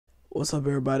What's up,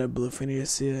 everybody?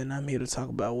 Bluefinius here, and I'm here to talk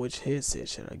about which headset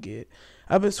should I get.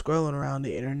 I've been scrolling around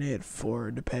the internet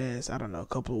for the past,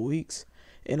 couple of weeks,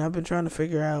 and I've been trying to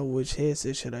figure out which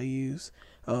headset should I use.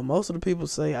 Most of the people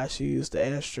say I should use the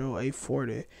Astro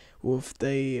A40 with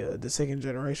the second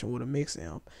generation with a mix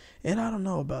amp, and I don't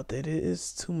know about that. It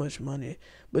is too much money.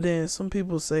 But then some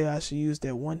people say I should use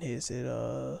that one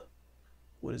headset.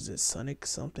 What is it? Sonic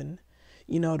something.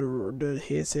 You know, the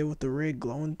headset with the red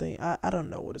glowing thing. I don't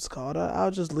know what it's called.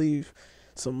 I'll just leave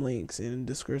some links in the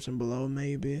description below,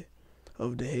 maybe,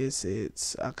 of the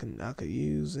headsets I could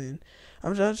use. And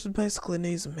I just basically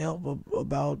need some help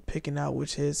about picking out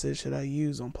which headset should I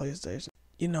use on PlayStation.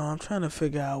 I'm trying to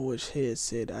figure out which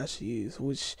headset I should use,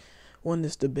 which one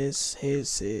is the best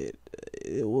headset,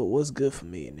 what's good for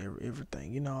me and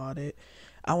everything, all that.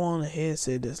 I want a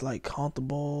headset that's like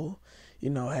comfortable,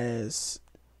 has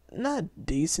not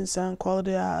decent sound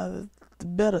quality, the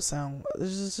better sound.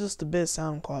 It's just the best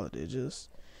sound quality.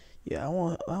 I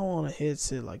want a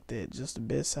headset like that. Just the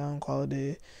best sound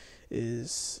quality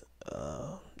is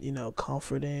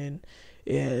comforting.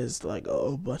 It has like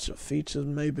a bunch of features,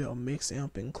 maybe a mix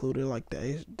amp included, like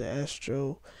the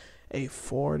Astro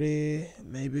A40,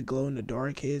 maybe glow in the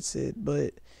dark headset,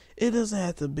 but it doesn't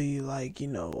have to be like,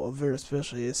 a very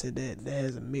special headset that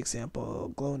has a mix amp or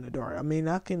glow in the dark. I mean,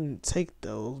 I can take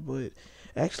those, but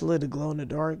actually the glow in the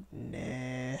dark,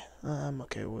 nah, I'm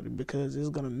okay with it because it's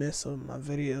gonna mess up my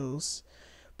videos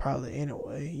probably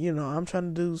anyway. I'm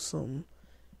trying to do some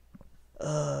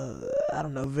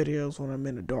videos when I'm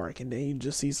in the dark, and then you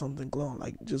just see something glowing,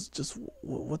 like just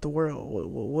what the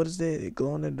world, what is that? It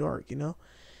glow in the dark,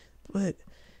 But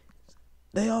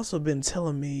they also been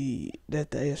telling me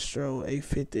that the Astro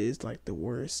A50 is like the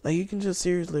worst. Like, you can just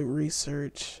seriously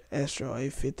research Astro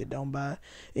A50, don't buy,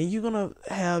 and you're gonna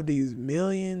have these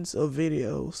millions of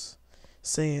videos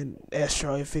saying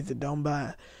Astro A50, don't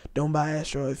buy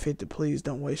Astro A50, please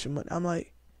don't waste your money. I'm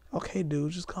like, okay,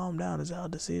 dude, just calm down. It's our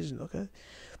decision, okay?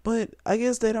 But I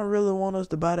guess they don't really want us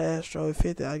to buy the Astro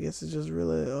A50. I guess it's just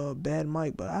really a bad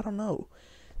mic, but I don't know.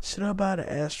 Should I buy the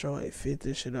Astro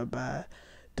A50? Should I buy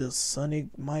the Sonic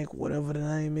mic, whatever the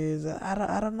name is?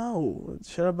 I don't know.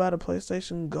 Should I buy the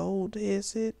PlayStation Gold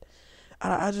headset?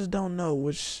 I just don't know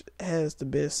which has the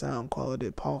best sound quality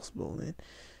possible, and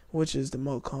which is the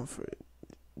most comfort.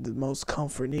 The most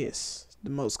comfort is.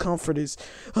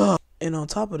 And on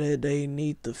top of that, they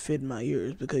need to fit my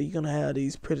ears, because you're gonna have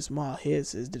these pretty small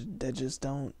headsets that just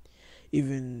don't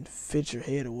even fit your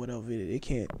head or whatever. It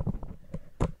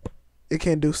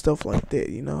can't do stuff like that,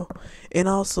 And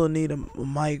also need a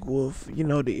mic with,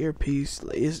 the earpiece.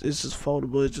 It's just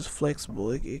foldable. It's just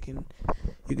flexible. You can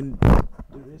do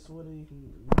this with it. You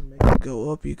can make it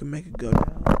go up. You can make it go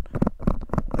down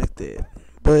like that.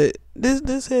 But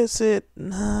this headset,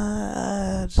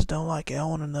 nah, I just don't like it. I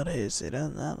want another headset. I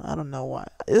don't know why.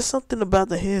 It's something about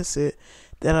the headset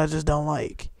that I just don't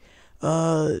like.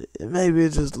 Maybe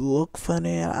it just look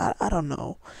funny. I don't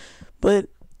know. But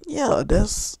yeah,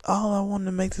 that's all I wanted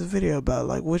to make this video about.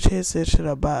 Like, which headset should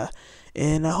I buy?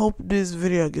 And I hope this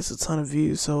video gets a ton of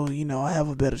views, so I have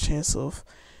a better chance of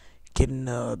getting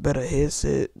a better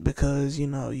headset, because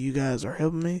you guys are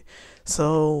helping me.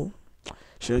 So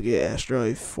should I get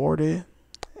Astro A40,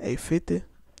 A50,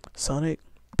 Sonic,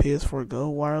 PS4 Go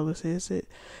wireless headset?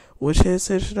 Which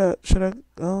headset should I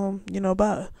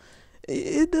buy?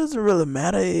 It doesn't really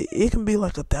matter. It can be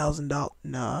like $1,000.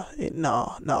 Nah.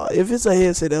 If it's a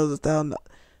headset that was $1,000,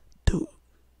 dude,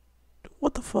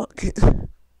 what the fuck?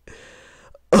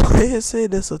 A headset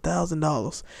that's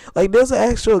 $1,000. Like, there's an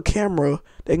actual camera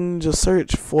that can just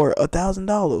search for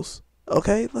 $1,000.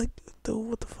 Okay, like, dude,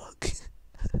 what the fuck?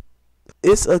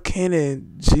 It's a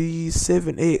Canon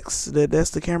G7X. That's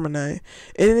the camera name,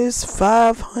 and it's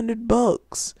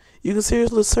 $500. You can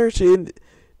seriously search it.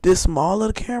 This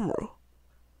smaller camera,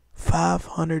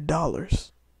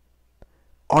 $500.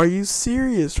 Are you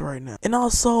serious right now? And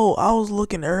also, I was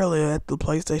looking earlier at the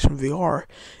PlayStation VR,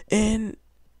 and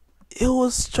it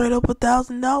was straight up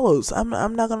 $1,000.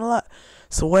 I'm not gonna lie.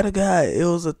 Swear to God, it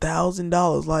was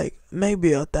 $1,000. Like, maybe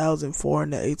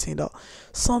 $1,418,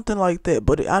 something like that.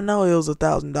 But I know it was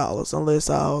 $1,000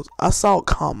 unless I saw a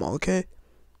comma. Okay,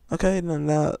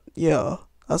 now yeah,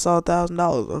 I saw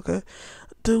 $1,000. Okay.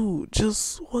 Dude,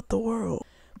 just what the world?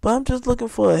 But I'm just looking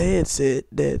for a headset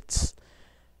that's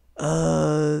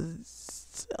under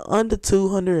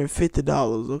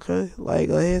 $250, okay? Like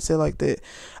a headset like that.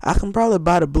 I can probably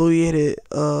buy the Blue Yeti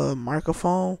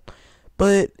microphone,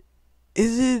 but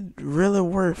is it really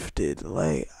worth it?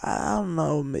 Like, I don't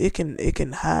know. It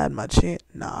can hide my chin.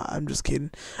 Nah, I'm just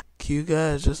kidding. Can you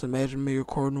guys just imagine me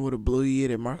recording with a Blue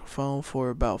Yeti microphone for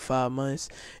about 5 months,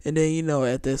 and then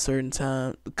at that certain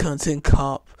time, content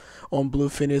comp on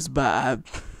Bluefin is by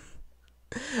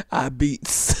I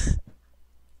beats.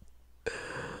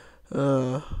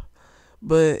 uh,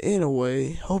 but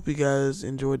anyway, hope you guys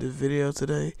enjoyed this video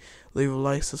today. Leave a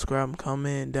like, subscribe, and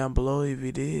comment down below if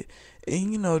you did.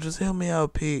 And just help me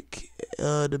out pick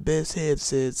the best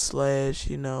headset slash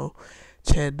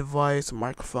chat device,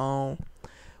 microphone,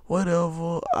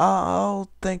 whatever. I'll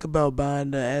think about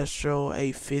buying the Astro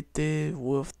 850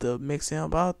 with the mix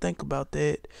amp. I'll think about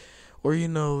that, or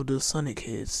the Sonic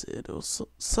headset or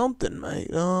something,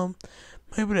 mate.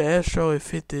 Maybe the Astro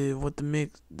 850 with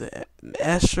the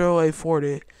Astro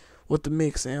 840 with the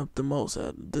mix amp, the most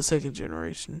the second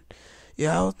generation.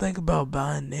 Yeah, I was thinking about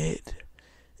buying that,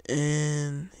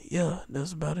 and yeah,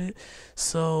 that's about it.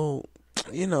 So,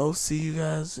 see you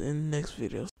guys in the next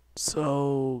video.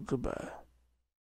 So, goodbye.